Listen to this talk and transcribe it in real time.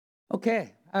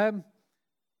Okay. I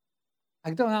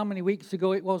don't know how many weeks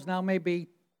ago it was now, maybe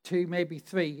 2, maybe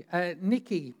 3.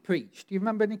 Nikki preached. Do you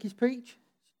remember Nikki's preach?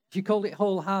 She called it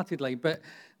wholeheartedly. But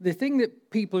the thing that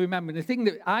people remember, the thing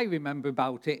that I remember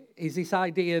about it, is this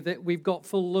idea that we've got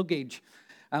full luggage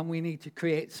and we need to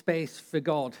create space for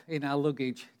God in our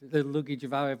luggage, the luggage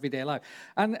of our everyday life.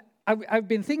 And I've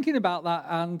been thinking about that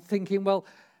and thinking, well,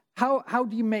 how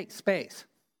do you make space?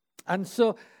 And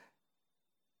so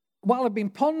while I've been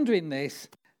pondering this,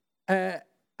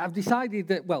 I've decided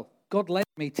that, well, God led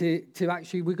me to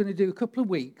actually, we're going to do a couple of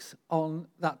weeks on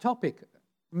that topic,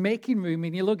 making room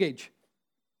in your luggage.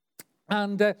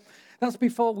 And that's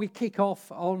before we kick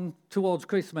off on towards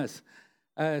Christmas.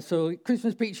 So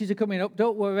Christmas preachers are coming up.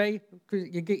 Don't worry,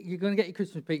 you're going to get your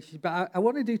Christmas preachers. But I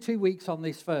want to do 2 weeks on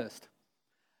this first.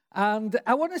 And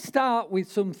I want to start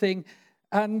with something,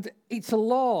 and it's a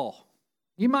law.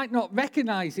 You might not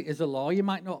recognize it as a law. You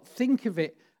might not think of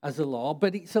it as a law,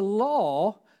 but it's a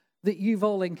law that you've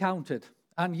all encountered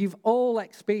and you've all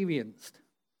experienced.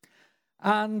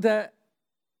 And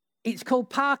it's called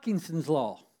Parkinson's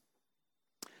law.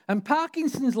 And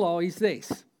Parkinson's law is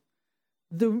this: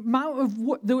 the amount of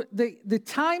the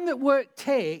time that work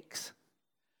takes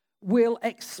will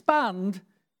expand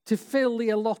to fill the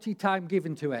allotted time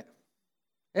given to it.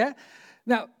 Yeah.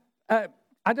 Now,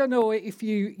 I don't know if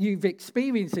you've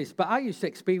experienced this, but I used to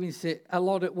experience it a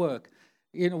lot at work.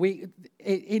 You know,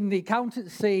 in the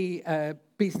accountancy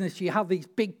business, you have these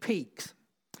big peaks.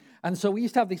 And so we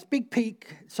used to have this big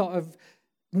peak sort of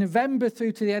November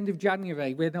through to the end of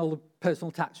January when all the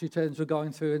personal tax returns were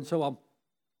going through and so on.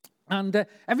 And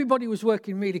everybody was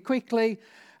working really quickly.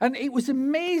 And it was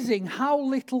amazing how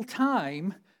little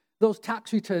time those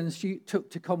tax returns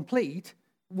took to complete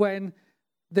when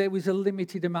there was a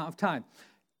limited amount of time.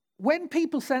 When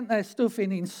people sent their stuff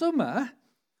in summer,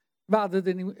 rather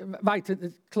than right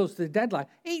close to the deadline,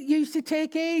 it used to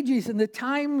take ages, and the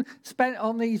time spent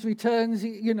on these returns,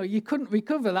 you know, you couldn't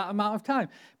recover that amount of time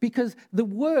because the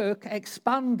work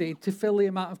expanded to fill the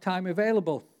amount of time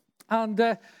available. And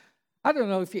I don't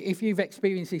know if you've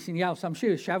experienced this in your house. I'm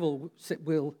sure Cheryl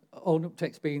will own up to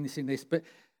experiencing this, but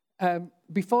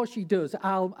before she does,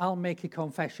 I'll make a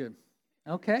confession.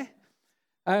 Okay?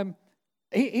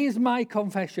 Here's my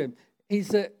confession. Is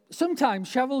that sometimes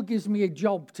Cheryl gives me a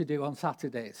job to do on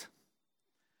Saturdays.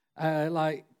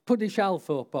 Like put a shelf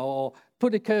up or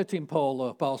put a curtain pole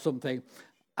up or something.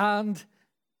 And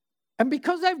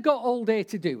because I've got all day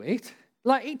to do it,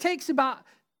 like it takes about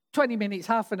 20 minutes,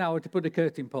 half an hour to put a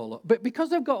curtain pole up. But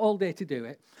because I've got all day to do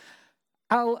it,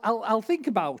 I'll think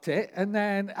about it, and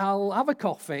then I'll have a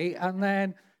coffee, and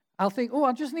then I'll think,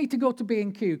 I just need to go to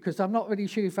B&Q because I'm not really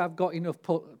sure if I've got enough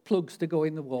plugs to go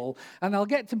in the wall. And I'll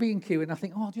get to B&Q and I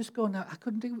think, I'll just go now.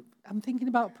 I'm thinking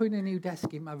about putting a new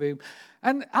desk in my room.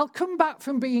 And I'll come back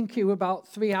from B&Q about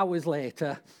 3 hours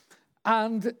later.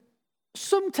 And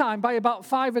sometime by about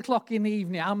 5 o'clock in the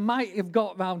evening, I might have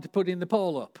got round to putting the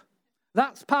pole up.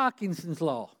 That's Parkinson's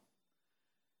law.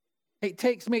 It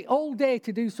takes me all day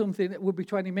to do something that would be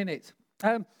 20 minutes.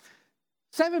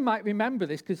 Sarah might remember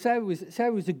this because Sarah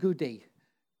was a goodie.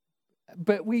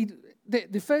 But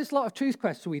the first lot of Truth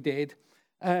Quests we did,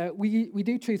 we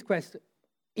do Truth Quest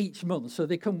each month, so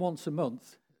they come once a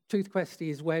month. Truth Quest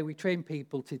is where we train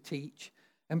people to teach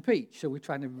and preach. So we're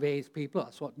trying to raise people.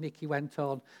 That's what Nikki went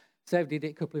on. Sarah did it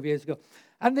a couple of years ago.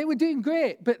 And they were doing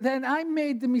great, but then I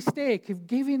made the mistake of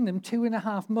giving them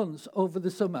 2.5 months over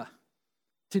the summer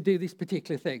to do this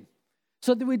particular thing.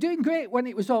 So they were doing great when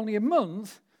it was only a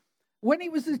month. When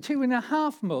it was the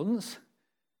 2.5 months,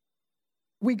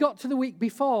 we got to the week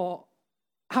before,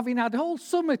 having had a whole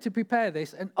summer to prepare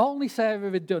this, and only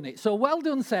Sarah had done it. So well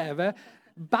done, Sarah.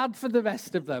 Bad for the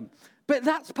rest of them. But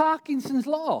that's Parkinson's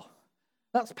law.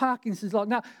 That's Parkinson's law.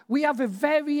 Now, we have a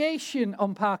variation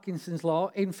on Parkinson's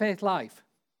law in Faith Life.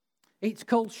 It's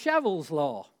called Cheryl's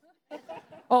law,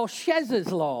 or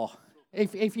Shez's law,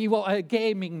 if you want a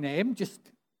gaming name,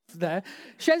 just there.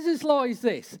 Shez's law is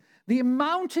this. The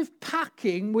amount of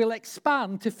packing will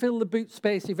expand to fill the boot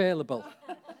space available.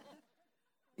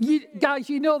 Guys,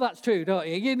 you know that's true, don't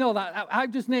you? You know that.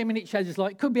 I'm just naming it Shez's law.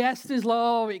 It could be Esther's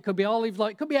law, it could be Olive's law,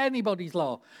 it could be anybody's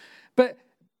law. But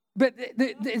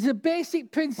there's a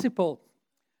basic principle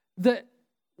that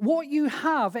what you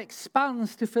have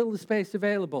expands to fill the space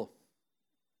available.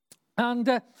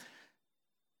 And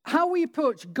how we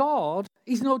approach God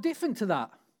is no different to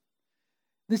that.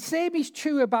 The same is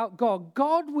true about God.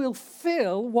 God will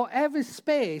fill whatever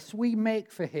space we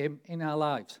make for him in our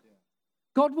lives.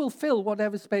 God will fill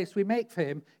whatever space we make for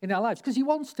him in our lives because he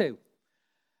wants to.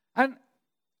 And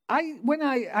when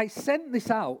I sent this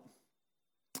out,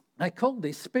 I called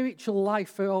this Spiritual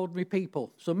Life for Ordinary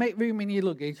People. So make room in your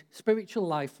luggage, Spiritual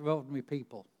Life for Ordinary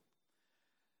People.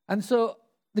 And so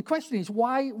the question is,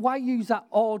 why use that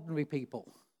ordinary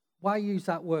people? Why use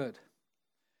that word?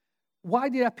 Why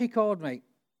did I pick ordinary?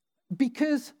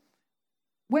 Because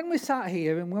when we sat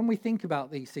here and when we think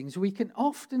about these things, we can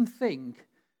often think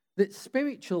that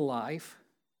spiritual life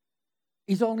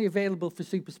is only available for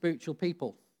super spiritual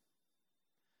people.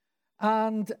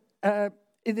 And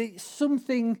it's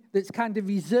something that's kind of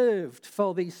reserved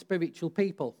for these spiritual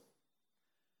people.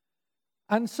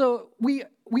 And so we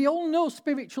all know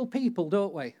spiritual people,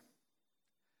 don't we?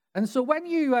 And so when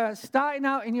you are starting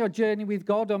out in your journey with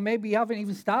God, or maybe you haven't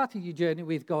even started your journey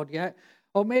with God yet,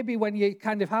 or maybe when you're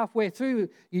kind of halfway through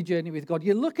your journey with God,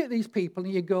 you look at these people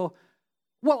and you go,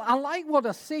 well, I like what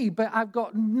I see, but I've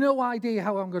got no idea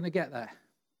how I'm going to get there.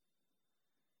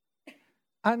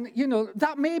 And, you know,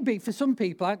 that may be for some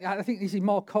people, I think this is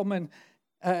more common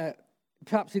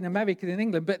perhaps in America than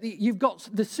England, but you've got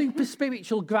the super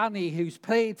spiritual granny who's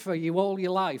prayed for you all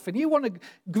your life, and you want to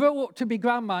grow up to be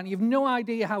grandma, and you've no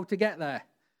idea how to get there.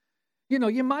 You know,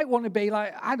 you might want to be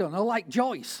like, I don't know, like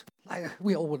Joyce. Like,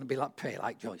 we all want to be like, pray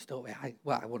like Joyce, don't we? I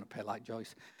want to pray like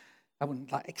Joyce. I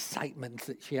want like excitement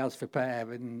that she has for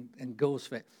prayer and goes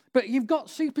for it. But you've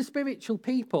got super spiritual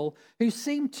people who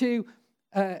seem to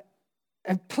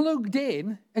have plugged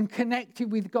in and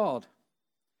connected with God.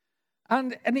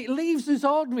 And it leaves us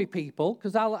ordinary people,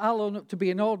 because I'll own up to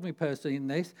be an ordinary person in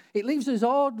this. It leaves us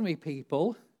ordinary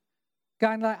people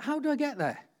going like, how do I get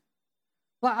there?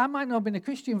 Like, I might not have been a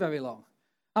Christian very long.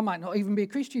 I might not even be a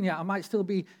Christian yet. I might still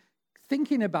be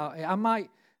thinking about it. I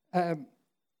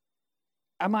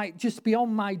might just be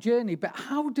on my journey. But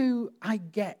how do I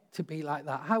get to be like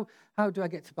that? How do I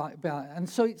get to be like that? And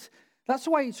so that's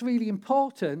why it's really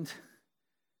important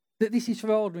that this is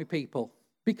for ordinary people.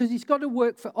 Because it's got to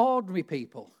work for ordinary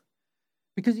people.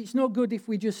 Because it's no good if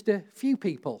we're just a few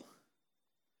people.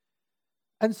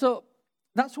 And so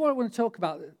that's what I want to talk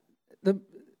about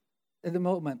at the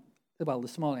moment, well,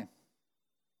 this morning.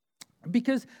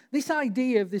 Because this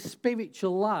idea of this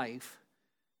spiritual life,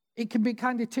 it can be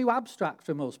kind of too abstract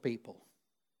for most people.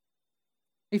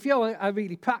 If you're a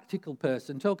really practical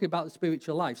person, talking about the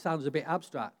spiritual life sounds a bit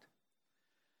abstract.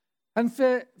 And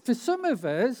for some of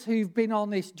us who've been on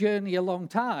this journey a long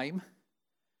time,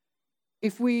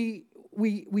 if we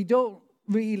don't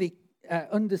really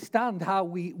understand how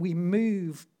we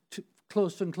move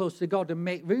closer and closer to God and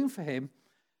make room for Him,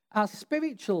 our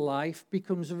spiritual life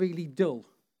becomes really dull.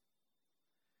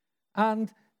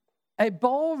 And a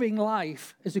boring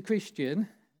life as a Christian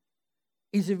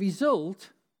is a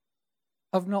result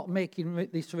of not making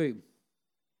this room.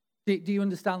 Do you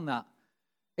understand that?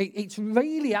 It's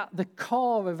really at the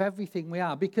core of everything we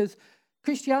are, because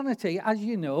Christianity, as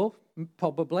you know,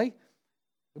 probably,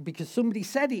 because somebody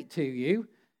said it to you,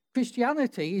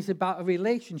 Christianity is about a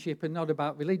relationship and not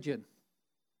about religion.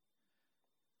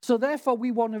 So therefore,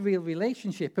 we want a real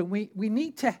relationship, and we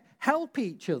need to help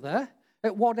each other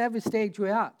at whatever stage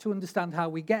we're at to understand how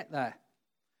we get there.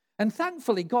 And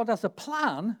thankfully, God has a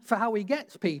plan for how He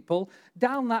gets people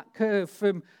down that curve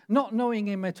from not knowing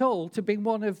Him at all to being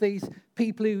one of these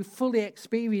people who fully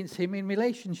experience Him in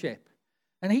relationship.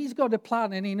 And He's got a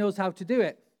plan, and He knows how to do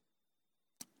it.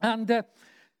 And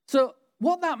so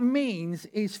what that means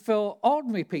is for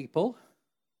ordinary people,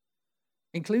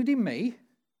 including me,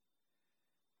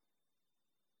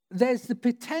 there's the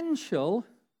potential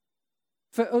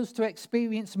for us to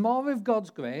experience more of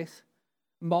God's grace,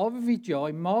 more of His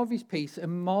joy, more of His peace,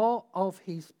 and more of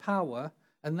His power,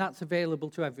 and that's available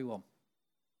to everyone.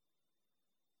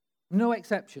 No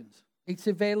exceptions. It's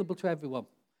available to everyone.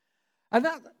 And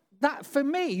that for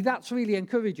me, that's really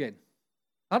encouraging.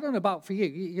 I don't know about for you.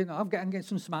 You know, I'm getting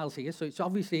some smiles here, so it's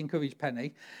obviously encouraged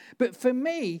Penny. But for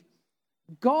me,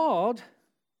 God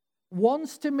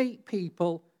wants to meet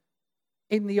people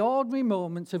in the ordinary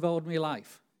moments of ordinary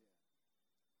life.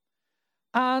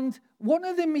 And one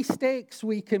of the mistakes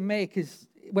we can make is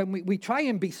when we try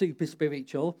and be super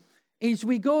spiritual is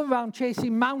we go around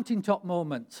chasing mountaintop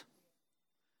moments.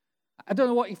 I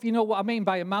don't know if you know what I mean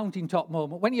by a mountaintop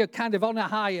moment. When you're kind of on a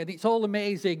high and it's all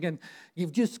amazing and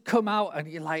you've just come out and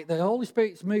you're like, the Holy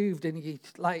Spirit's moved and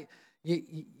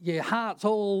your heart's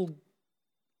all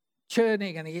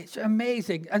churning and it's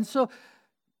amazing. And so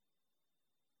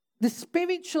the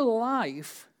spiritual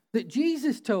life that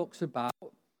Jesus talks about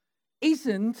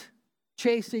isn't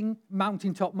chasing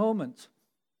mountaintop moments.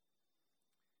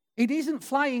 It isn't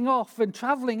flying off and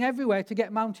traveling everywhere to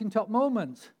get mountaintop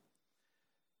moments.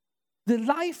 The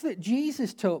life that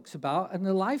Jesus talks about and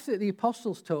the life that the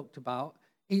apostles talked about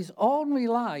is ordinary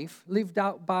life lived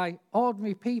out by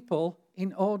ordinary people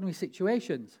in ordinary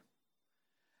situations.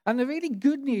 And the really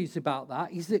good news about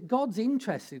that is that God's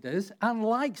interested us and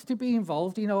likes to be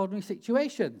involved in ordinary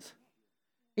situations.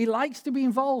 He likes to be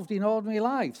involved in ordinary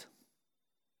lives,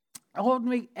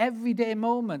 ordinary everyday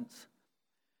moments.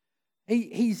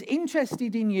 He's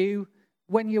interested in you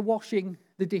when you're washing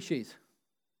the dishes.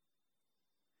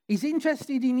 He's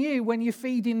interested in you when you're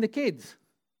feeding the kids.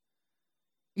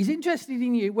 He's interested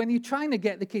in you when you're trying to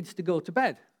get the kids to go to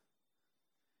bed.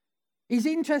 He's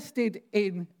interested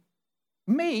in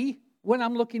me when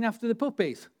I'm looking after the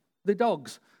puppies, the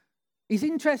dogs. He's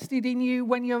interested in you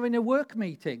when you're in a work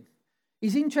meeting.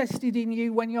 He's interested in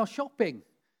you when you're shopping.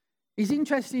 He's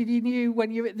interested in you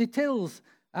when you're at the tills.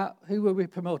 Who will we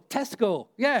promote? Tesco.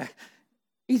 Yeah.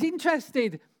 He's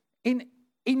interested in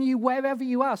you wherever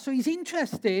you are. So he's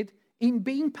interested in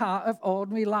being part of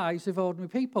ordinary lives of ordinary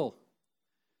people.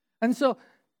 And so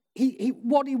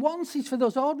what he wants is for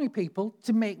those ordinary people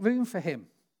to make room for him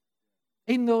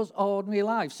in those ordinary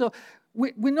lives. So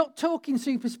we're not talking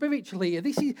super spiritual here.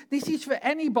 This is for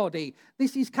anybody.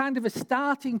 This is kind of a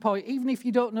starting point. Even if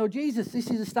you don't know Jesus, this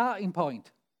is a starting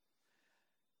point.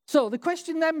 So the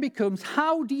question then becomes,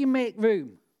 how do you make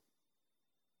room?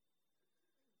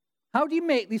 How do you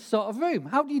make this sort of room?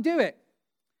 How do you do it?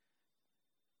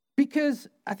 Because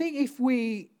I think if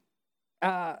we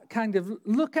kind of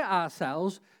look at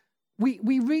ourselves,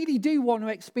 we really do want to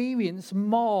experience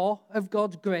more of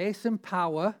God's grace and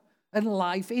power and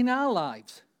life in our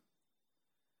lives.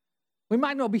 We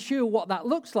might not be sure what that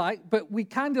looks like, but we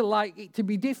kind of like it to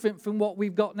be different from what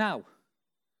we've got now.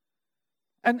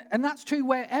 And that's true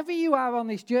wherever you are on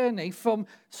this journey, from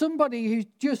somebody who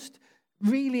just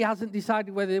really hasn't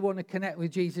decided whether they want to connect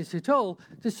with Jesus at all,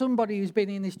 to somebody who's been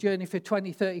in this journey for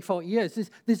 20, 30, 40 years.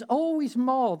 There's always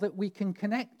more that we can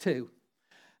connect to.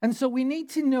 And so we need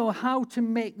to know how to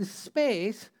make the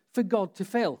space for God to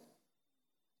fill.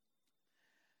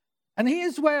 And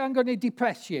here's where I'm going to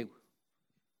depress you.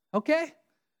 Okay?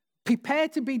 Prepare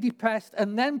to be depressed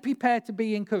and then prepare to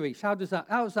be encouraged. How does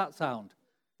that sound?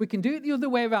 We can do it the other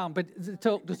way around, but the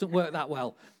talk doesn't work that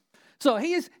well. So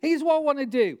here's what I want to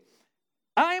do.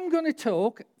 I'm going to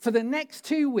talk for the next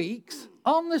 2 weeks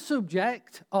on the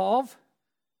subject of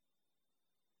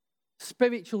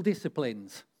spiritual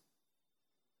disciplines.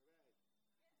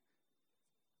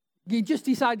 You just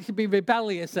decided to be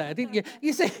rebellious there, didn't you?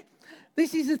 You see,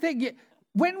 this is the thing.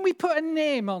 When we put a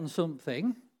name on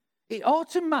something, it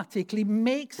automatically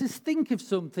makes us think of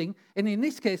something, and in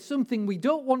this case, something we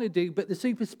don't want to do, but the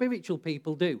super spiritual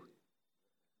people do.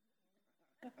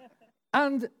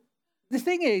 And the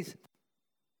thing is,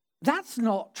 that's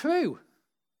not true.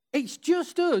 It's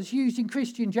just us using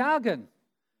Christian jargon.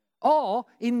 Or,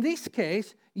 in this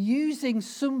case, using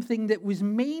something that was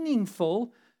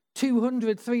meaningful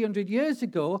 200, 300 years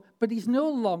ago, but is no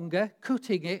longer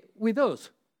cutting it with us.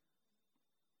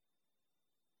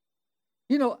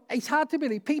 You know, it's hard to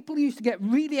believe. People used to get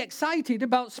really excited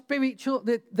about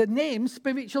the name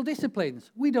spiritual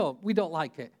disciplines. We don't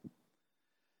like it.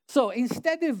 So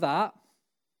instead of that,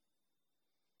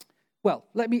 well,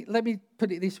 let me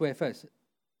put it this way first.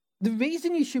 The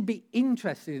reason you should be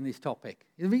interested in this topic,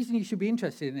 the reason you should be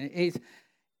interested in it is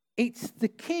it's the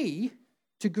key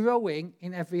to growing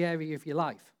in every area of your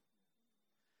life.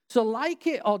 So like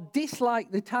it or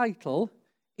dislike the title,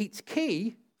 it's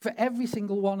key for every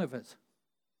single one of us.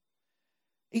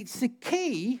 It's the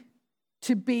key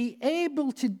to be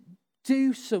able to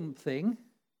do something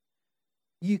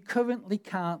you currently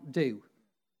can't do.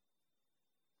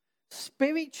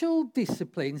 Spiritual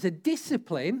disciplines, a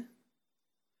discipline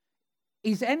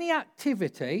is any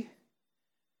activity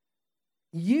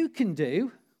you can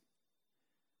do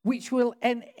which will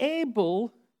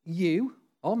enable you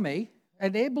or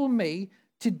enable me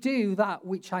to do that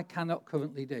which I cannot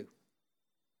currently do.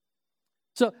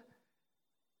 So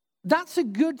that's a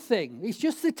good thing. It's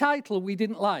just the title we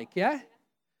didn't like, yeah?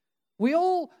 We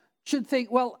all should think,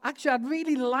 well, actually, I'd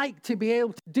really like to be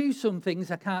able to do some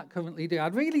things I can't currently do.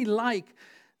 I'd really like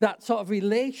that sort of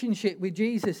relationship with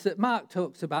Jesus that Mark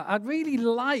talks about. I'd really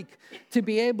like to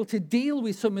be able to deal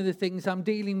with some of the things I'm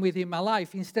dealing with in my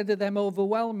life instead of them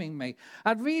overwhelming me.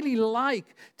 I'd really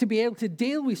like to be able to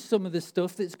deal with some of the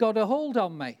stuff that's got a hold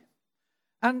on me.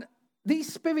 And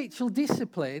these spiritual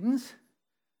disciplines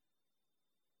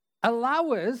allow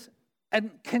us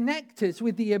and connect us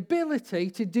with the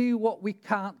ability to do what we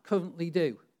can't currently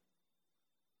do.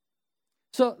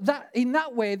 So that in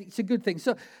that way, it's a good thing.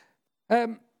 So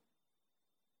I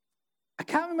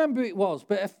can't remember who it was,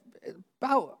 but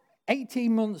about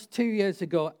 18 months, 2 years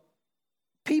ago,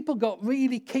 people got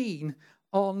really keen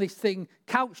on this thing,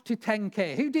 Couch to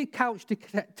 10K. Who did Couch to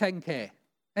 10K?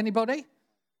 Anybody?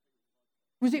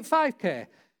 Was it 5K?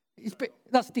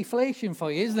 That's deflation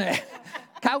for you, isn't it?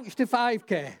 Couch to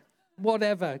 5K.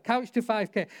 Whatever, couch to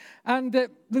 5K. And there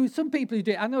were some people who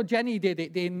did it. I know Jenny did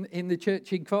it in the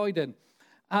church in Croydon.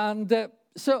 And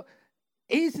so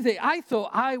I thought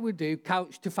I would do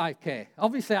couch to 5K.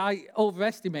 Obviously, I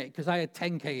overestimated because I had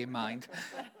 10K in mind.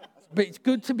 But it's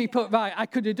good to be put right. I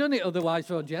could have done it otherwise,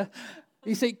 Roger.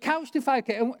 You see, couch to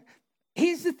 5K. And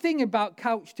here's the thing about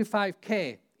couch to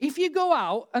 5K. If you go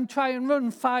out and try and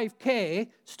run 5K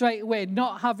straight away,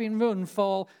 not having run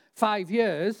for 5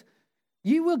 years,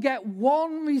 you will get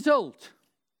one result.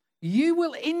 You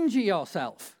will injure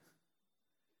yourself.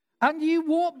 And you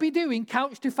won't be doing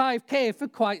couch to 5K for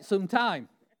quite some time.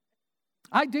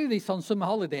 I do this on summer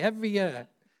holiday every year.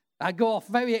 I go off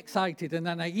very excited and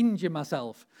then I injure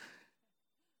myself.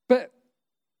 But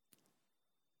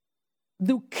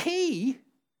the key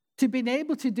to being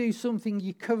able to do something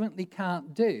you currently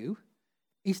can't do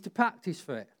is to practice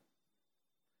for it.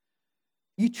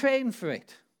 You train for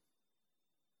it.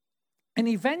 And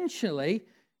eventually,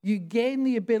 you gain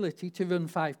the ability to run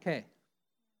 5K.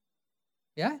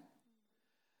 Yeah?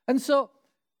 And so,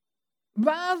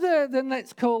 rather than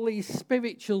let's call these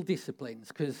spiritual disciplines,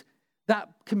 because that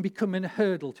can become a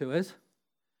hurdle to us,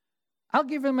 I'll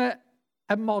give them a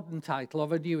modern title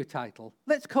or a newer title.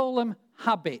 Let's call them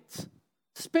habits.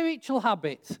 Spiritual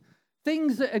habits.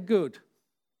 Things that are good.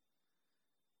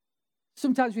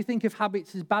 Sometimes we think of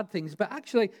habits as bad things, but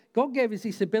actually, God gave us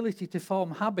this ability to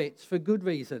form habits for good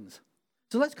reasons.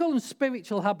 So let's call them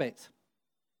spiritual habits.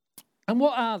 And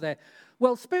what are they?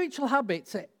 Well, spiritual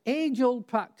habits are age-old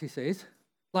practices,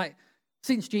 like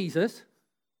since Jesus,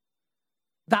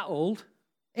 that old,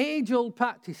 age-old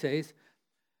practices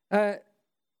that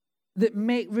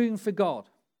make room for God.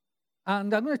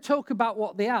 And I'm going to talk about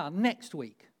what they are next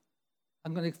week.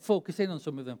 I'm going to focus in on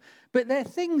some of them. But they're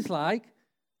things like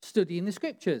studying the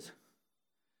scriptures,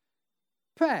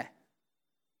 prayer,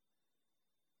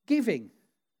 giving,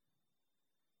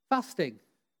 fasting,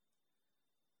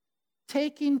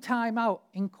 taking time out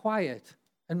in quiet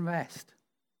and rest.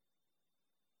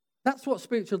 That's what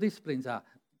spiritual disciplines are.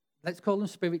 Let's call them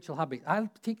spiritual habits. I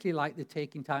particularly like the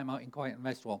taking time out in quiet and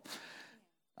rest one.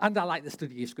 And I like the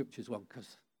study of scriptures one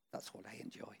because that's what I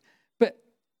enjoy. But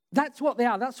that's what they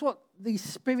are. That's what these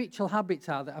spiritual habits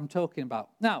are that I'm talking about.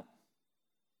 Now,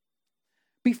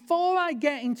 before I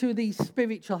get into these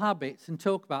spiritual habits and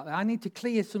talk about that, I need to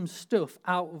clear some stuff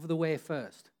out of the way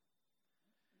first.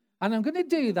 And I'm going to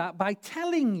do that by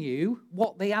telling you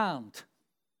what they aren't.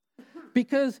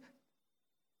 Because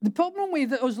the problem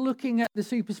with us looking at the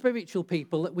super spiritual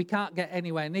people that we can't get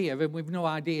anywhere near and we've no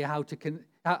idea how to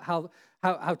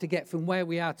get from where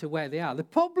we are to where they are. The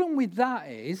problem with that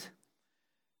is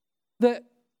that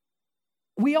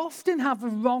we often have a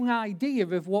wrong idea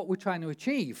of what we're trying to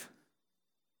achieve.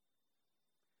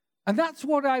 And that's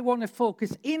what I want to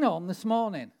focus in on this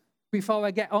morning before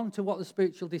I get on to what the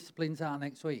spiritual disciplines are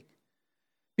next week.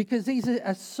 Because these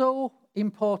are so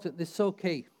important, they're so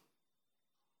key.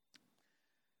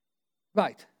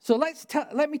 Right, so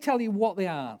let me tell you what they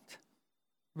aren't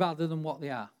rather than what they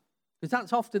are. Because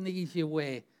that's often the easier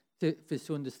way for us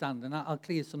to understand, and I'll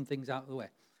clear some things out of the way.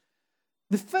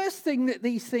 The first thing that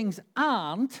these things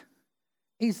aren't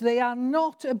is they are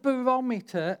not a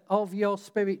barometer of your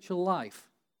spiritual life.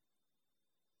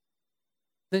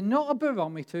 They're not a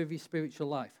barometer of your spiritual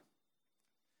life.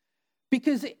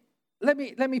 Because, let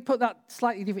me put that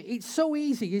slightly different. It's so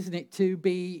easy, isn't it, to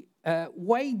be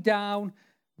weighed down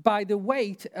by the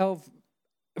weight of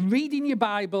reading your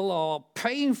Bible or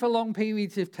praying for long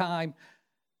periods of time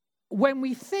when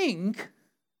we think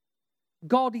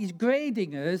God is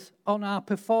grading us on our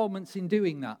performance in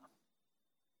doing that.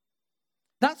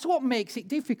 That's what makes it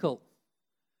difficult.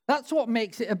 That's what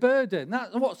makes it a burden.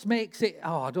 That's what makes it,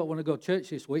 I don't want to go to church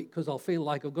this week because I'll feel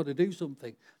like I've got to do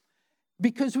something.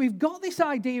 Because we've got this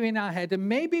idea in our head, and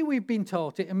maybe we've been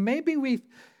taught it, and maybe we've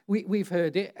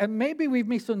heard it, and maybe we've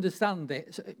misunderstood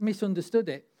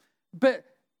it. But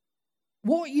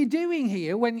what you're doing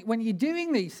here, when you're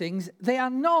doing these things, they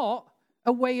are not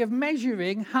a way of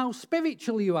measuring how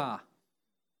spiritual you are.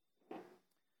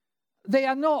 They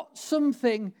are not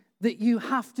something that you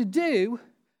have to do.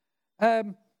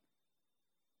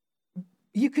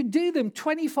 You could do them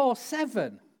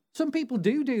 24/7. Some people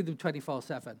do them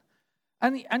 24/7.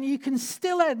 And you can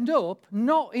still end up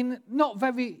not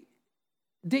very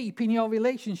deep in your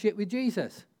relationship with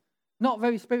Jesus. Not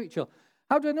very spiritual.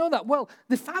 How do I know that? Well,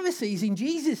 the Pharisees in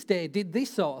Jesus' day did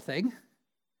this sort of thing.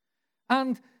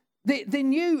 And they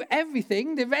knew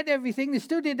everything. They read everything. They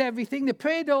studied everything. They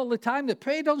prayed all the time. They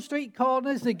prayed on street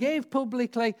corners. They gave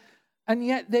publicly. And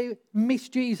yet they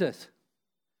missed Jesus.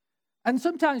 And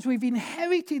sometimes we've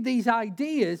inherited these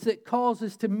ideas that cause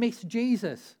us to miss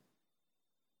Jesus.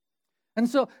 And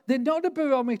so they're not a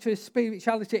barometer of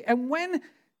spirituality. And when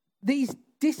these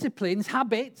disciplines,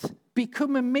 habits,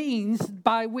 become a means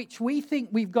by which we think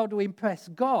we've got to impress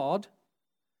God,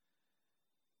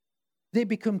 they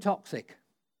become toxic.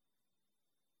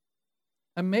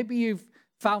 And maybe you've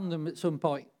found them at some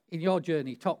point in your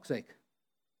journey toxic.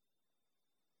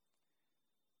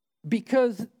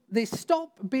 Because they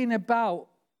stop being about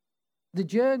the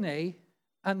journey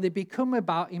and they become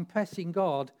about impressing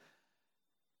God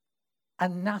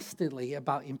and nastily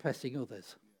about impressing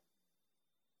others.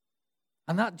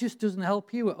 And that just doesn't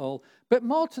help you at all. But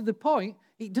more to the point,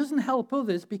 it doesn't help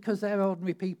others because they're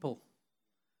ordinary people.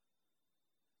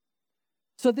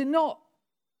 So they're not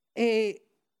a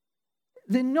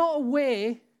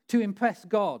way to impress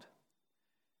God.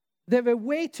 They're a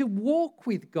way to walk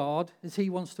with God as he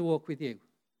wants to walk with you.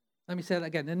 Let me say that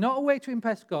again. They're not a way to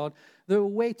impress God. They're a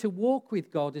way to walk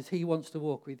with God as he wants to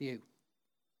walk with you.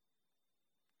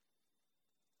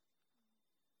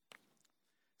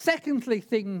 Secondly,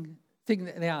 thing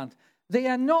that they aren't. They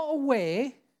are not a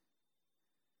way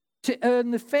to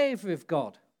earn the favor of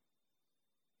God.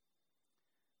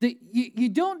 You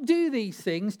don't do these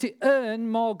things to earn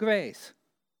more grace.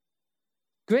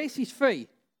 Grace is free.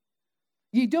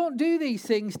 You don't do these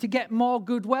things to get more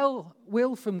goodwill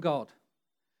from God.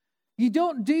 You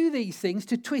don't do these things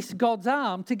to twist God's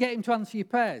arm to get him to answer your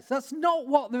prayers. That's not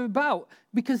what they're about,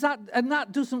 because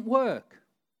that doesn't work.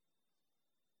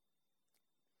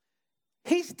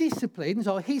 His disciplines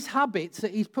or his habits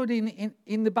that he's put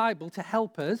in the Bible to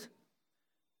help us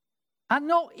are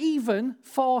not even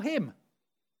for him.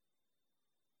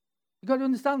 You've got to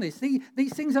understand this.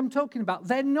 These things I'm talking about,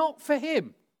 they're not for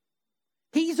him.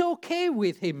 He's okay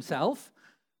with himself.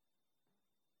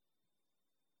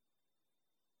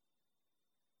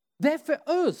 They're for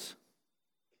us.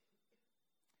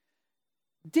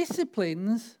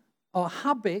 Disciplines or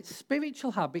habits,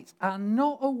 spiritual habits, are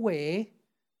not a way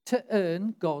to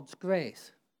earn God's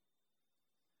grace.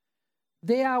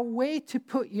 They are a way to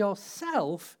put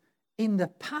yourself in the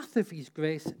path of his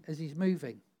grace as he's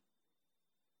moving.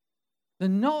 They're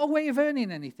not a way of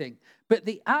earning anything, but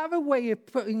they are a way of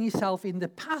putting yourself in the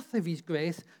path of his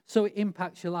grace so it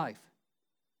impacts your life.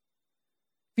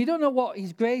 If you don't know what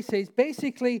his grace is,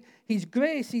 basically his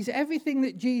grace is everything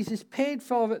that Jesus paid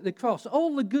for at the cross.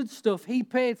 All the good stuff he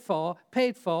paid for,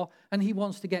 and he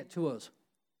wants to get to us.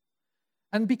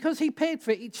 And because he paid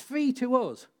for it, it's free to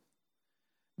us.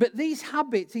 But these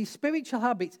habits, these spiritual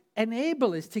habits,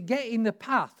 enable us to get in the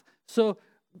path so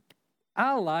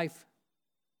our life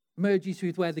merges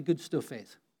with where the good stuff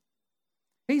is.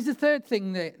 Here's the third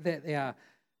thing that they are.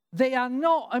 They are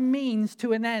not a means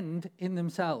to an end in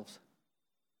themselves.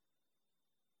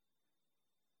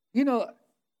 You know,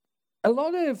 a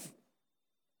lot of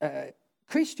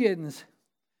Christians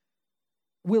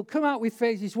will come out with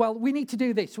phrases, well, we need to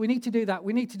do this, we need to do that,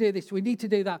 we need to do this, we need to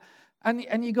do that.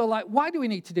 And you go like, why do we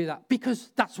need to do that?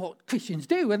 Because that's what Christians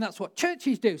do and that's what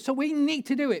churches do. So we need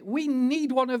to do it. We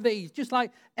need one of these, just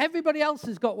like everybody else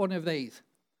has got one of these.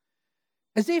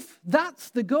 As if that's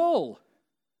the goal.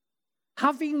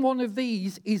 Having one of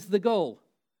these is the goal.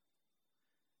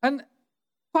 And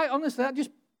quite honestly,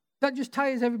 that just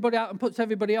tires everybody out and puts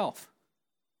everybody off.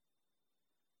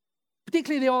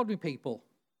 Particularly the ordinary people.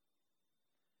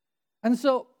 And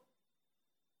so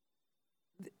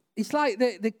it's like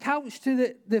the couch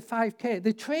to the 5K.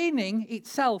 The training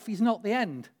itself is not the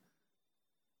end.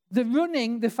 The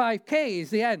running the 5K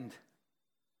is the end.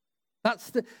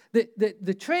 That's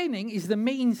the training is the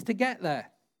means to get there.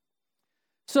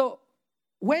 So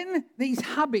when these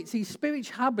habits, these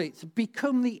spiritual habits,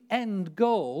 become the end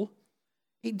goal,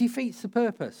 it defeats the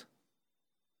purpose.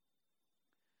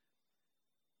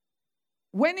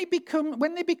 When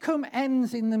they become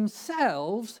ends in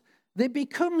themselves, they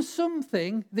become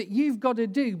something that you've got to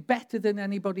do better than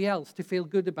anybody else to feel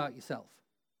good about yourself.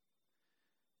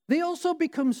 They also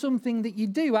become something that you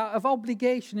do out of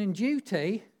obligation and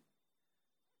duty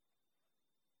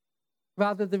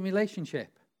rather than relationship.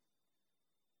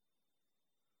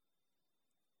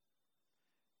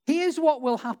 Here's what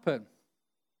will happen.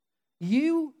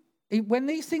 When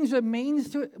these things are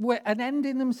means to an end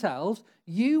in themselves,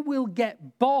 you will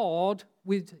get bored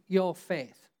with your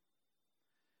faith.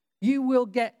 You will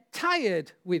get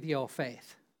tired with your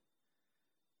faith.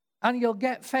 And you'll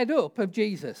get fed up of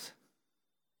Jesus.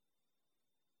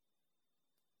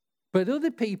 But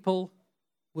other people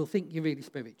will think you're really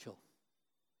spiritual.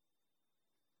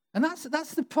 And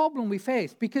that's the problem we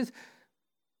face, because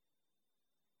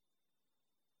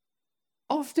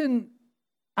often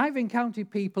I've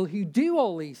encountered people who do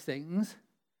all these things,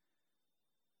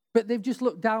 but they've just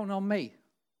looked down on me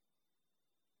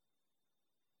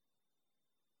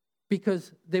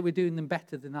because they were doing them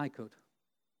better than I could.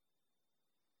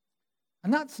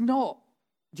 And that's not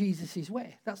Jesus'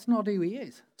 way. That's not who he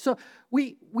is. So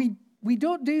we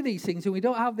don't do these things, and we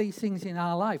don't have these things in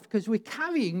our life because we're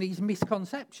carrying these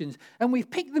misconceptions, and we've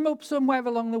picked them up somewhere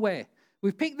along the way.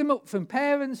 We've picked them up from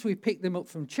parents, we've picked them up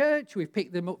from church, we've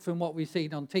picked them up from what we've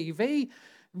seen on TV,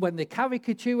 when they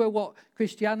caricature what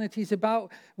Christianity is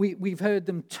about. We've heard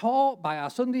them taught by our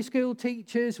Sunday school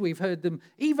teachers, we've heard them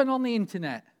even on the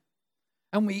internet.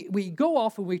 And we go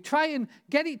off and we try and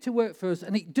get it to work for us,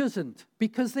 and it doesn't,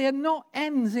 because they are not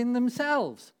ends in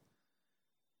themselves.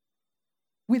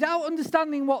 Without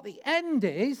understanding what the end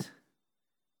is,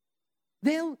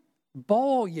 they'll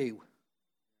bore you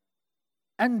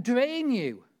and drain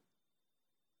you.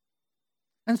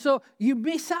 And so you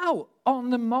miss out on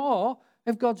the more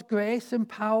of God's grace and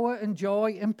power and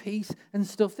joy and peace and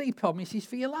stuff that he promises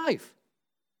for your life.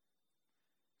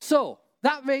 So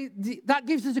that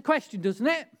gives us a question, doesn't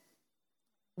it?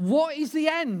 What is the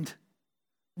end?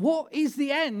 What is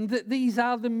the end that these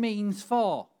are the means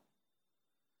for?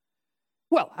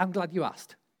 Well, I'm glad you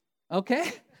asked,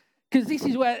 okay? Because this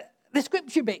is where the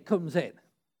scripture bit comes in.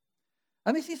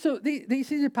 And this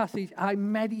is a passage I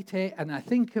meditate and I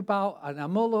think about and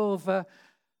I'm all over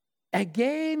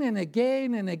again and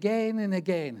again and again and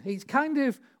again. It's kind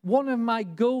of one of my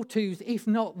go-tos, if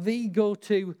not the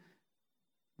go-to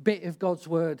bit of God's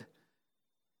word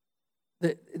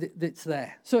that's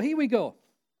there. So here we go.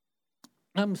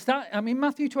 I'm in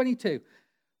Matthew 22.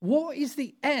 What is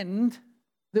the end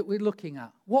that we're looking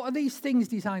at? What are these things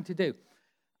designed to do?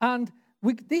 And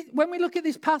when we look at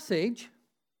this passage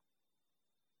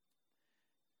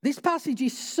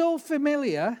is so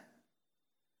familiar.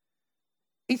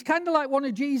 It's kind of like one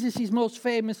of Jesus' most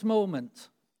famous moments.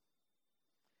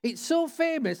 It's so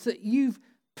famous that you've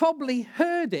probably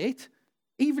heard it,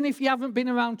 even if you haven't been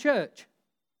around church.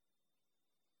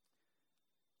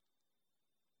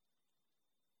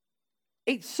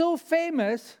 It's so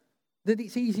famous that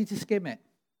it's easy to skim it.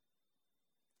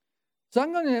 So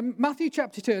I'm going to, Matthew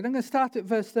chapter 2, and I'm going to start at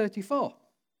verse 34.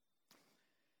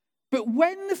 But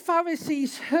when the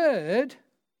Pharisees heard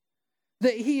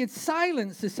that he had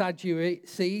silenced the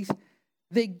Sadducees,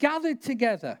 they gathered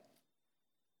together.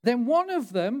 Then one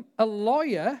of them, a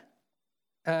lawyer,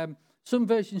 some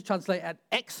versions translate an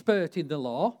expert in the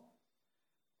law,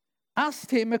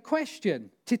 asked him a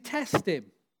question to test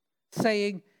him,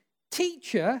 saying,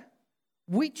 "Teacher,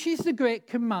 which is the great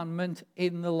commandment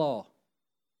in the law?"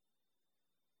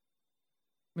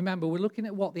 Remember, we're looking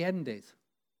at what the end is.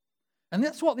 And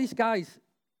that's what this guy's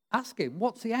asking.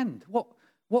 What's the end? What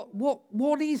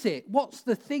is it? What's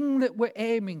the thing that we're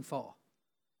aiming for?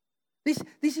 This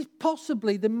is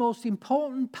possibly the most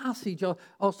important passage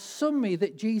or summary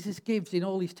that Jesus gives in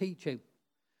all his teaching.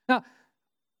 Now,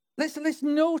 let's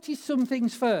notice some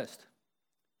things first.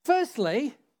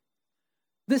 Firstly,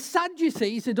 the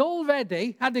Sadducees had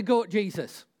already had a go at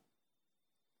Jesus.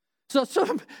 So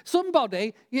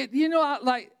somebody, you know,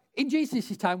 like in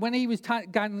Jesus' time, when he was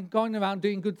going around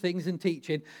doing good things and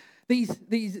teaching, these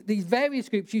various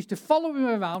groups used to follow him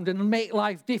around and make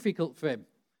life difficult for him.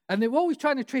 And they were always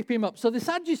trying to trip him up. So the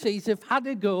Sadducees have had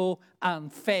a go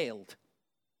and failed.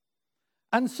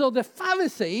 And so the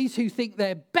Pharisees, who think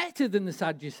they're better than the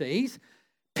Sadducees,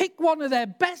 pick one of their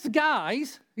best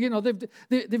guys. You know,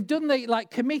 they've done the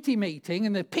committee meeting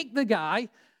and they've picked the guy,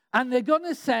 and they're going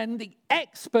to send the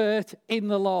expert in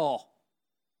the law.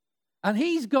 And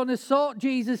he's going to sort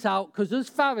Jesus out because those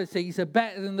Pharisees are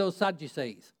better than those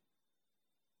Sadducees.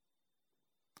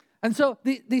 And so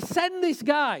they send this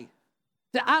guy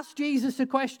to ask Jesus a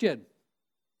question.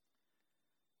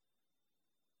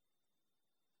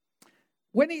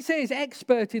 When it says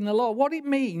expert in the law, what it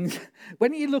means,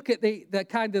 when you look at the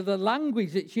kind of the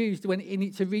language that's used when in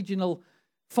its original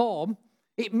form,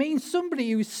 it means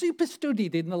somebody who's super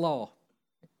studied in the law.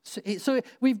 So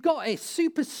we've got a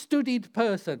super studied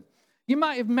person. You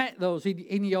might have met those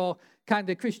in your kind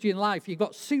of Christian life. You've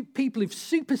got people who've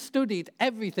super studied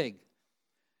everything.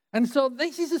 And so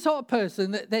this is the sort of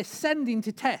person that they're sending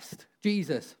to test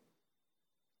Jesus.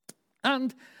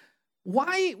 And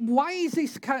why is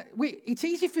this it's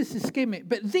easy for us to skim it,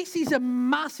 but this is a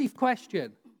massive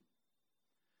question.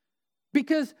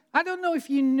 Because I don't know if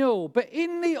you know, but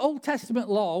in the Old Testament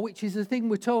law, which is the thing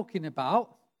we're talking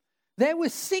about, there were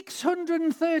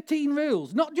 613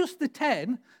 rules, not just the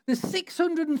 10, there's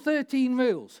 613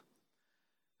 rules.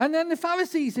 And then the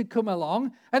Pharisees had come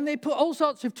along and they put all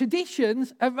sorts of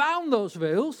traditions around those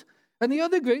rules. And the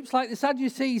other groups, like the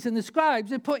Sadducees and the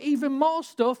scribes, they put even more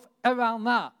stuff around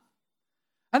that.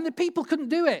 And the people couldn't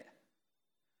do it.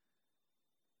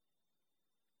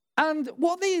 And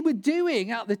what they were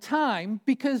doing at the time,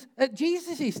 because at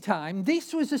Jesus' time,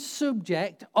 this was a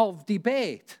subject of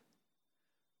debate.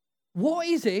 What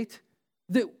is it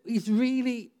that is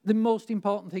really the most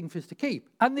important thing for us to keep?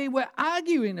 And they were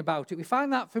arguing about it. We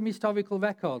find that from historical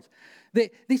records.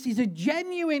 That this is a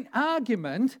genuine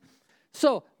argument.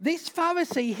 So this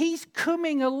Pharisee, he's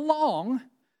coming along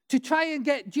to try and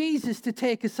get Jesus to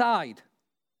take a side.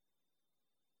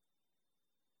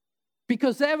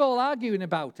 Because they're all arguing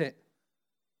about it.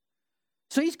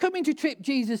 So he's coming to trip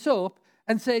Jesus up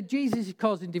and say, Jesus is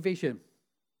causing division.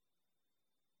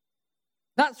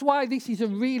 That's why this is a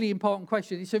really important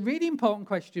question. It's a really important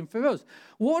question for us.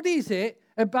 What is it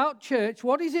about church?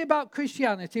 What is it about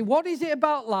Christianity? What is it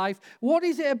about life? What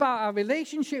is it about our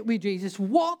relationship with Jesus?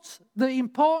 What's the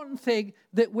important thing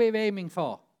that we're aiming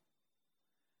for?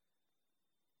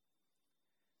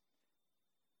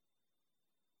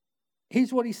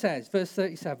 Here's what he says, verse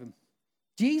 37.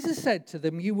 Jesus said to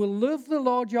them, you will love the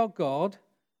Lord your God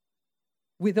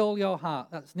with all your heart.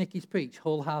 That's Nicky's preach,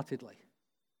 wholeheartedly.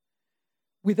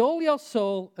 With all your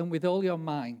soul and with all your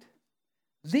mind.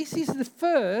 This is the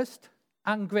first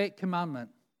and great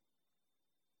commandment.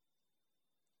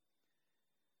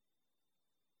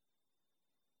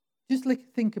 Just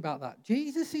think about that.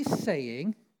 Jesus is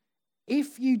saying,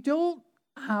 if you don't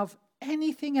have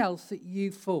anything else that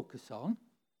you focus on,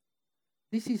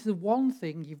 this is the one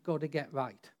thing you've got to get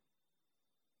right.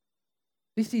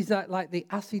 This is like the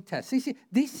acid test.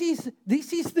 This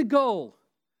is the goal.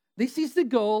 This is the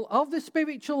goal of the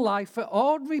spiritual life for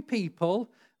ordinary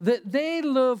people, that they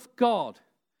love God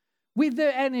with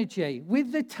their energy,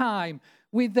 with their time,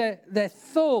 with their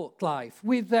thought life,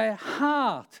 with their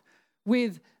heart,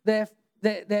 with their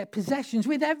possessions,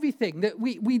 with everything, that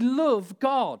we love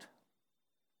God.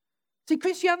 See,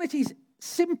 Christianity is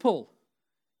simple.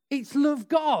 It's love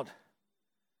God.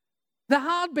 The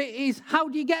hard bit is, how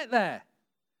do you get there?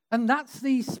 And that's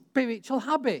these spiritual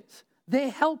habits. They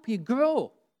help you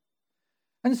grow.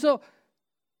 And so,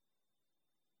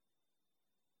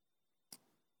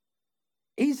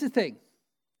 here's the thing.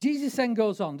 Jesus then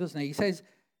goes on, doesn't he? He says,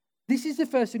 this is the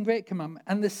first and great commandment,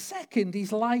 and the second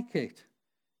is like it.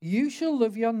 You shall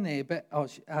love your neighbor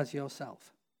as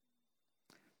yourself.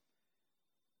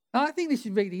 Now, I think this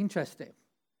is really interesting.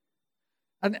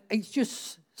 And it's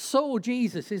just so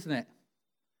Jesus, isn't it?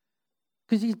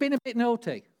 Because he's been a bit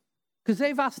naughty. Because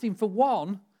they've asked him for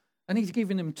one, and he's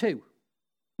given them two.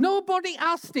 Nobody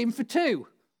asked him for two.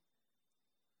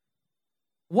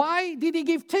 Why did he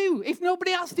give two? If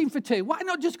nobody asked him for two, why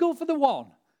not just go for the one?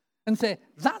 And say,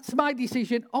 that's my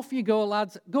decision, off you go,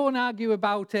 lads, go and argue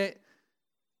about it.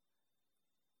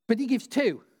 But he gives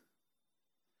two.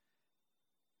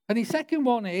 And his second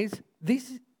one is,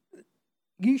 this: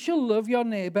 you shall love your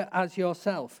neighbor as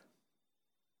yourself.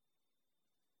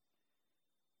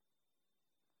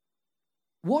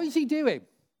 What is he doing?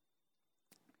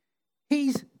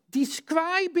 He's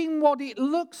describing what it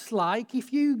looks like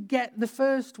if you get the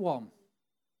first one.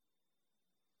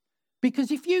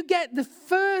 Because if you get the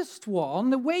first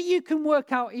one, the way you can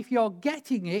work out if you're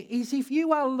getting it is if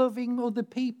you are loving other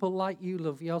people like you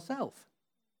love yourself.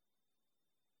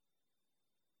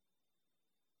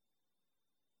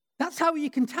 That's how you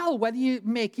can tell whether you're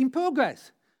making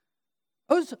progress.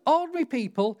 Us ordinary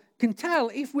people can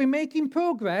tell if we're making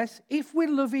progress if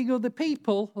we're loving other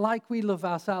people like we love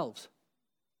ourselves.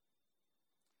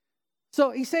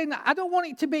 So he's saying, I don't want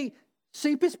it to be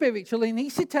super spiritual and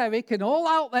esoteric and all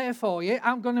out there for you.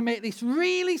 I'm going to make this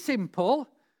really simple,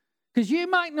 because you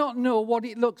might not know what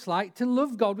it looks like to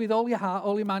love God with all your heart,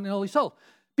 all your mind, and all your soul.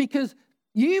 Because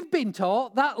you've been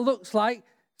taught that looks like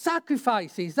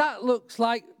sacrifices, that looks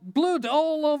like blood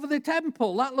all over the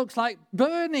temple, that looks like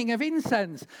burning of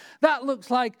incense, that looks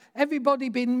like everybody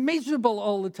being miserable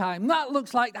all the time, that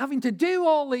looks like having to do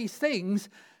all these things.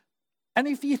 And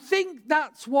if you think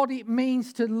that's what it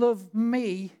means to love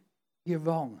me, you're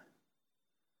wrong.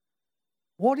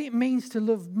 What it means to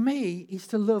love me is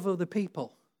to love other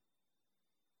people.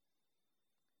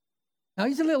 Now,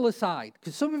 here's a little aside,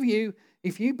 because some of you,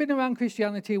 if you've been around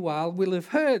Christianity a while, will have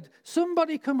heard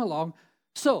somebody come along.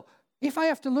 So, if I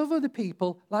have to love other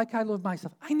people like I love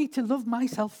myself, I need to love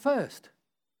myself first.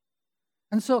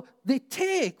 And so they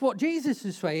take what Jesus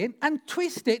is saying and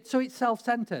twist it so it's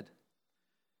self-centered.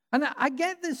 And I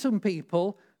get that some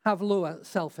people have lower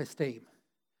self-esteem.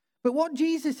 But what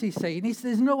Jesus is saying is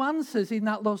there's no answers in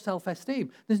that low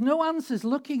self-esteem. There's no answers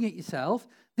looking at yourself.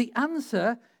 The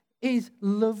answer is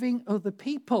loving other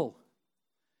people.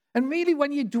 And really,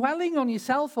 when you're dwelling on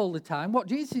yourself all the time, what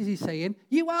Jesus is saying,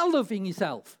 you are loving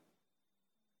yourself.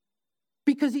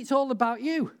 Because it's all about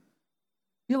you.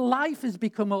 Your life has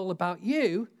become all about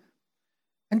you.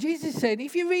 And Jesus is saying,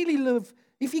 if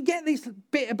you get this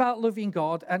bit about loving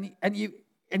God and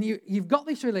you've got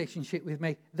this relationship with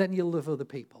me, then you'll love other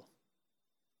people.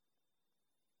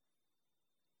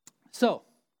 So,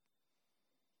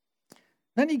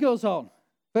 then he goes on,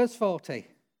 verse 40.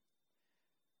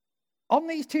 On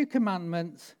these two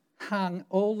commandments hang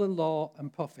all the law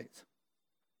and prophets.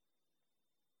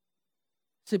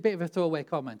 It's a bit of a throwaway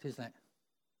comment, isn't it?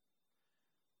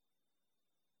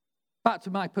 Back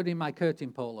to my putting my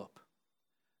curtain pole up.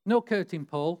 No curtain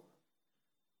pole,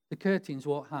 the curtains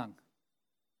won't hang.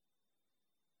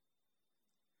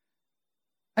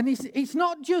 And it's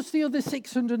not just the other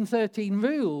 613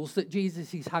 rules that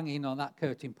Jesus is hanging on that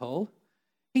curtain pole.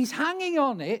 He's hanging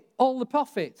on it all the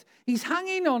prophets. He's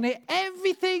hanging on it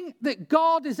everything that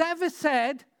God has ever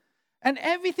said, and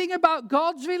everything about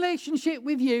God's relationship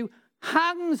with you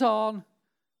hangs on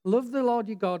love the Lord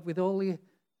your God with all your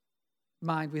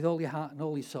mind, with all your heart and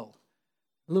all your soul.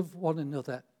 Love one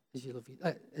another as you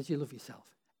love yourself.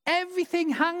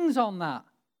 Everything hangs on that.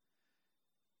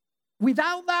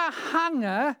 Without that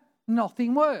hanger,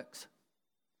 nothing works.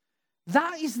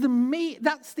 That is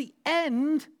that's the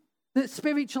end that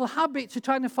spiritual habits are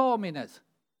trying to form in us.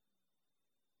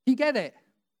 You get it?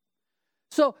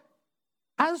 So,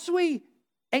 as we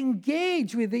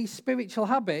engage with these spiritual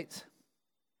habits,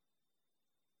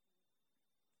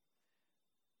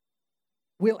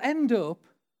 we'll end up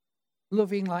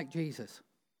loving like Jesus.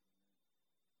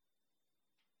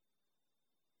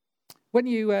 When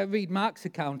you read Mark's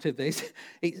account of this,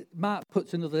 Mark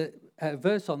puts another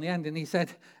verse on the end, and he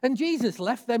said, and Jesus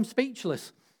left them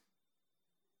speechless.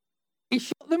 He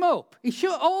shut them up. He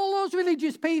shut all those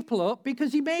religious people up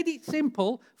because he made it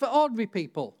simple for ordinary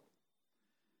people.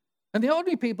 And the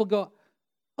ordinary people go,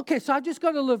 okay, so I've just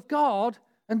got to love God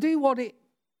and do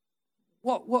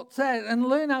what's there and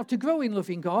learn how to grow in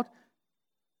loving God.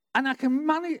 And I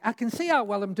can see how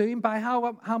well I'm doing by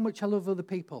how much I love other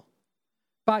people.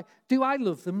 By, do I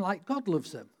love them like God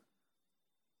loves them?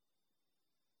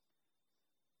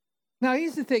 Now,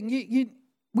 here's the thing.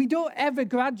 We don't ever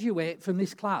graduate from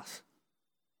this class.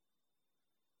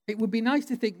 It would be nice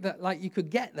to think that like you could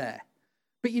get there.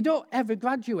 But you don't ever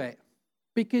graduate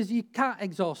because you can't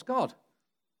exhaust God.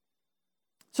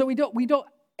 So we don't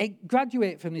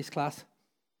graduate from this class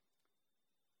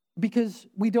because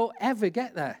we don't ever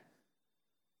get there.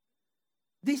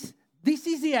 This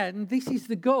is the end. This is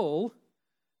the goal.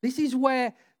 This is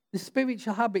where the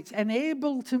spiritual habits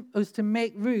enable us to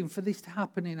make room for this to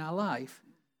happen in our life.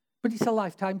 But it's a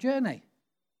lifetime journey.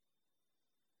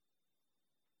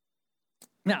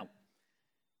 Now,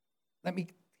 let me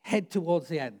head towards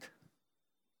the end.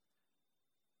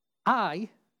 I,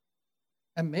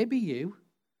 and maybe you,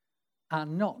 are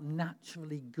not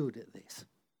naturally good at this.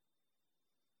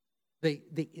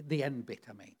 The end bit,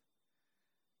 I mean.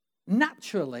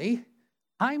 Naturally,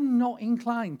 I'm not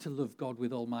inclined to love God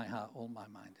with all my heart, all my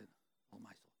mind, and all my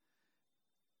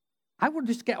soul. I would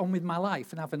just get on with my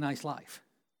life and have a nice life.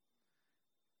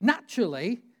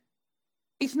 Naturally,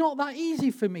 it's not that easy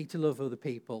for me to love other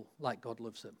people like God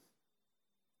loves them.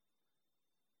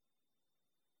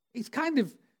 It's kind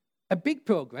of a big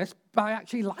progress by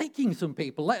actually liking some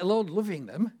people, let alone loving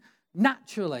them.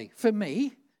 Naturally, for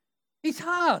me, it's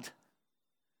hard.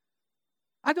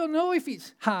 I don't know if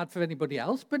it's hard for anybody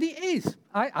else, but it is.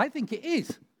 I think it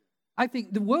is. I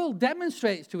think the world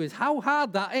demonstrates to us how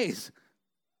hard that is.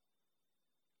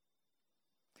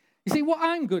 You see, what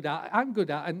I'm good at,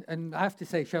 and I have to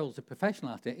say Cheryl's a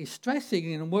professional at it, is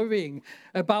stressing and worrying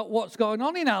about what's going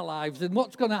on in our lives and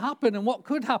what's going to happen and what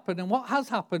could happen and what has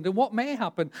happened and what may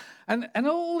happen. And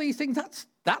all these things,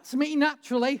 that's me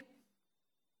naturally.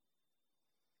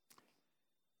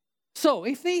 So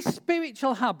if these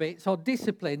spiritual habits or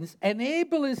disciplines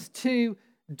enable us to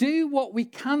do what we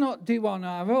cannot do on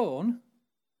our own,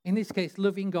 in this case,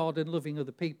 loving God and loving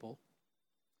other people,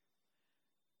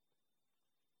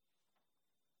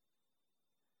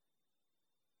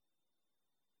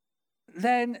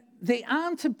 then they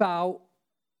aren't about,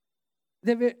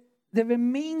 they're a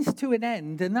means to an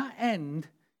end, and that end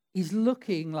is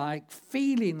looking like,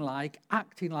 feeling like,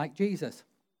 acting like Jesus.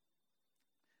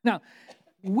 Now,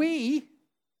 we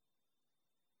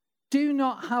do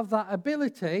not have that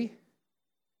ability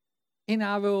in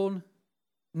our own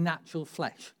natural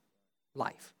flesh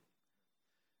life.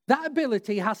 That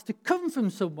ability has to come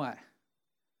from somewhere.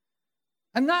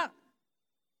 And that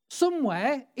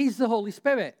somewhere is the Holy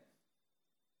Spirit.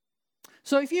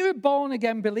 So if you're a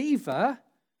born-again believer,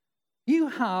 You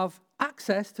have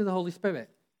access to the Holy Spirit.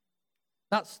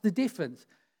 That's the difference.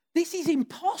 This is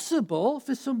impossible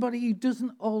for somebody who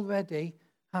doesn't already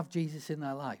have Jesus in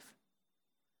their life.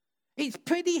 It's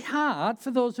pretty hard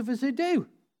for those of us who do,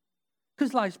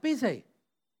 because life's busy.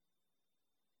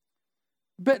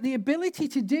 But the ability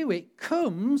to do it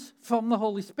comes from the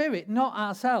Holy Spirit, not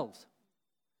ourselves.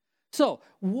 So,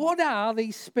 what are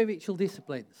these spiritual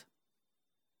disciplines?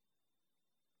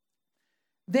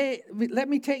 Let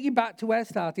me take you back to where I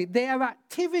started. They are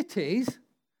activities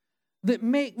that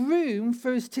make room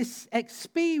for us to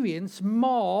experience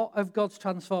more of God's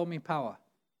transforming power.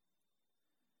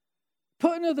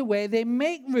 Put another way, they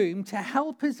make room to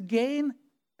help us gain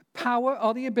power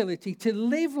or the ability to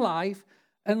live life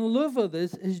and love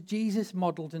others as Jesus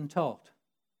modeled and taught.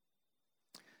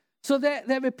 So they're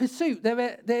a pursuit,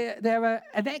 they're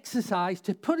an exercise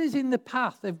to put us in the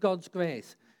path of God's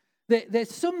grace.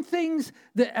 There's some things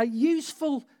that are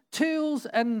useful tools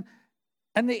and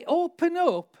they open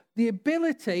up the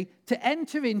ability to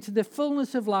enter into the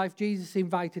fullness of life Jesus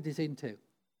invited us into.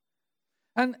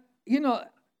 And,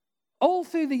 all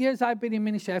through the years I've been in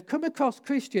ministry, I've come across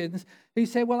Christians who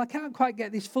say, well, I can't quite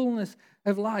get this fullness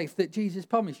of life that Jesus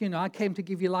promised. I came to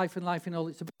give you life and life in all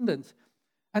its abundance.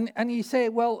 And you say,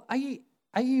 well, are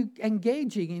you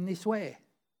engaging in this way?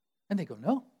 And they go,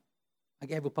 no. I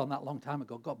gave up on that a long time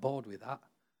ago, got bored with that.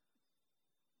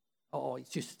 Oh, I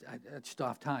just don't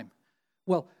have time.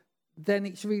 Well, then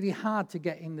it's really hard to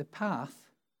get in the path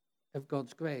of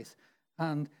God's grace.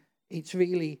 And it's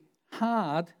really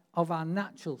hard of our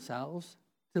natural selves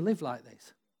to live like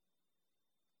this.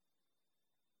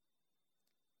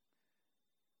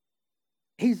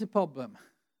 Here's the problem.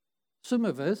 Some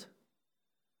of us,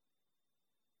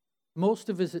 most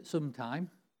of us at some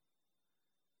time,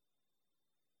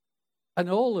 and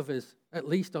all of us, at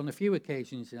least on a few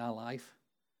occasions in our life,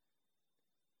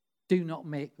 do not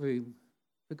make room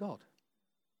for God.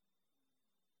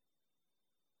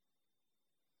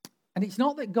 And it's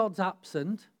not that God's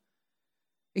absent.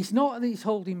 It's not that he's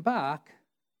holding back.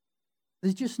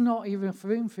 There's just not even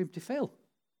room for him to fill.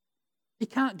 He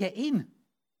can't get in.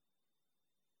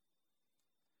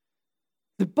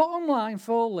 The bottom line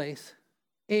for all this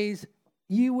is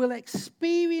you will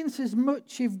experience as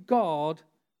much of God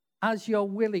as you're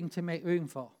willing to make room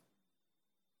for.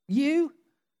 You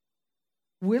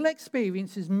will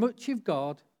experience as much of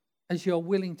God as you're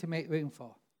willing to make room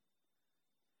for.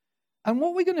 And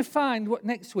what we're going to find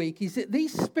next week is that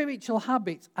these spiritual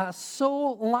habits are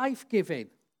so life-giving.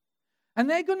 And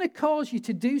they're going to cause you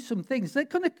to do some things. They're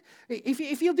going to,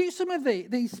 if you'll do some of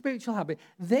these spiritual habits,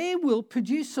 they will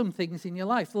produce some things in your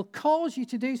life. They'll cause you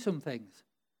to do some things.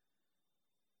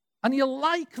 And you'll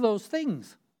like those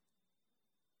things.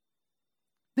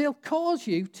 They'll cause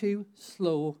you to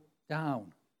slow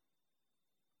down.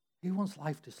 Who wants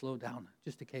life to slow down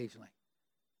just occasionally?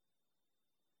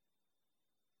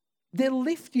 They'll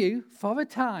lift you for a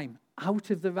time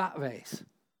out of the rat race.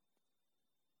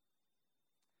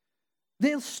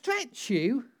 They'll stretch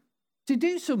you to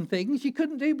do some things you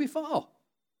couldn't do before.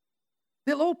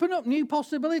 They'll open up new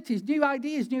possibilities, new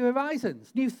ideas, new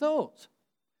horizons, new thoughts.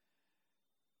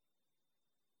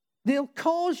 They'll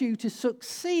cause you to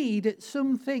succeed at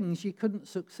some things you couldn't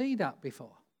succeed at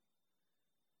before.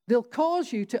 They'll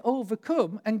cause you to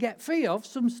overcome and get free of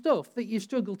some stuff that you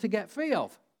struggle to get free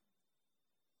of.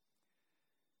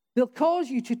 They'll cause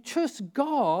you to trust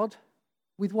God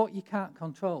with what you can't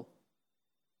control.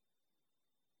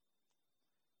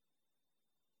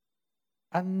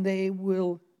 And they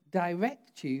will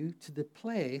direct you to the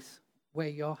place where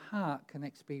your heart can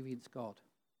experience God.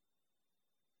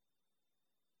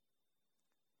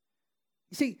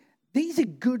 You see, these are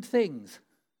good things.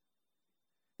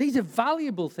 These are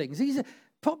valuable things. These are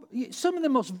some of the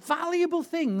most valuable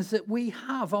things that we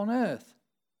have on earth.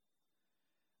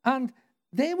 And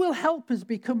they will help us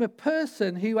become a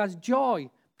person who has joy,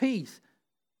 peace,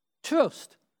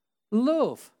 trust,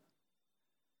 love,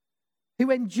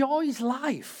 who enjoys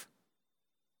life.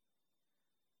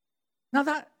 Now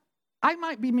that, I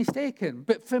might be mistaken,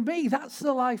 but for me, that's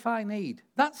the life I need.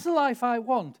 That's the life I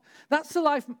want. That's the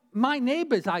life my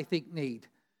neighbours, I think, need.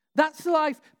 That's the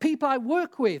life people I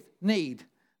work with need.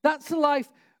 That's the life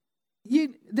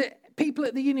the people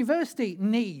at the university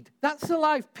need. That's the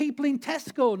life people in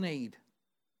Tesco need.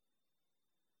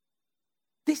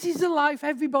 This is the life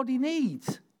everybody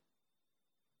needs.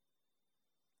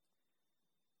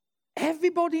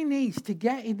 Everybody needs to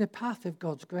get in the path of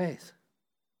God's grace.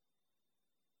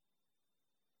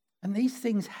 And these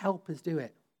things help us do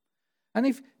it. And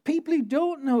if people who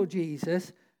don't know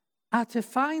Jesus are to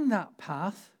find that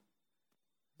path,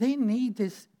 they need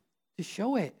us to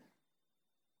show it.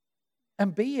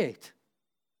 and be it.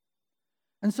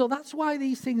 And so that's why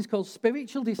these things called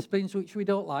spiritual disciplines, which we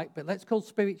don't like, but let's call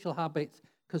spiritual habits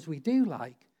because we do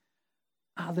like,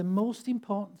 are the most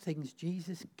important things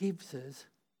Jesus gives us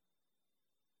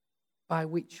by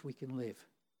which we can live.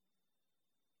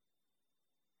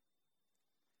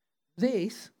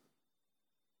 This,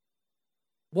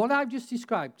 what I've just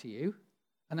described to you,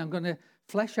 and I'm going to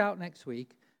flesh out next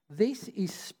week, this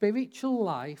is spiritual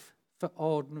life for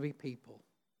ordinary people.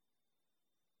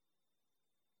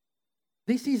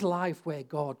 This is life where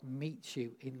God meets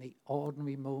you in the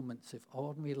ordinary moments of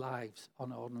ordinary lives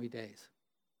on ordinary days.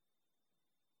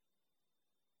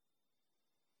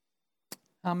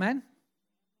 Amen?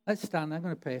 Let's stand. I'm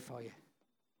going to pray for you.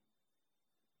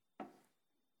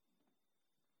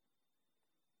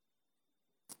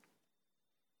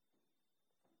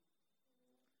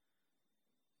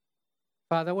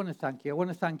 Father, I want to thank you. I want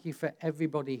to thank you for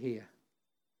everybody here.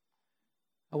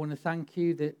 I want to thank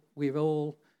you that we're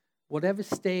all, whatever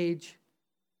stage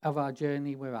of our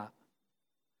journey we're at,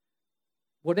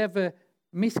 whatever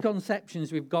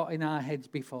misconceptions we've got in our heads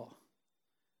before,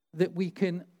 that we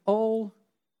can all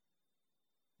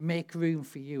make room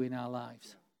for you in our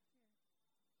lives.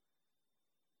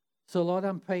 So, Lord,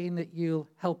 I'm praying that you'll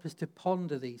help us to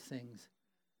ponder these things,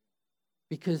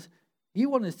 because you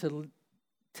want us to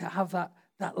have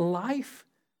that life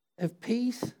of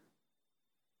peace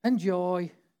and joy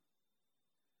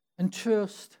and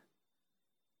trust,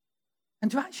 and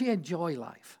to actually enjoy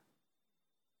life.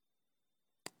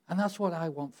 And that's what I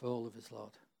want for all of us,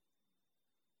 Lord.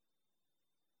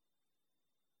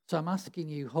 So I'm asking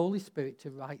you, Holy Spirit, to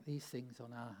write these things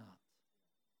on our hearts.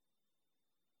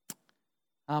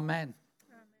 Amen.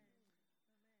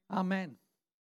 Amen. Amen.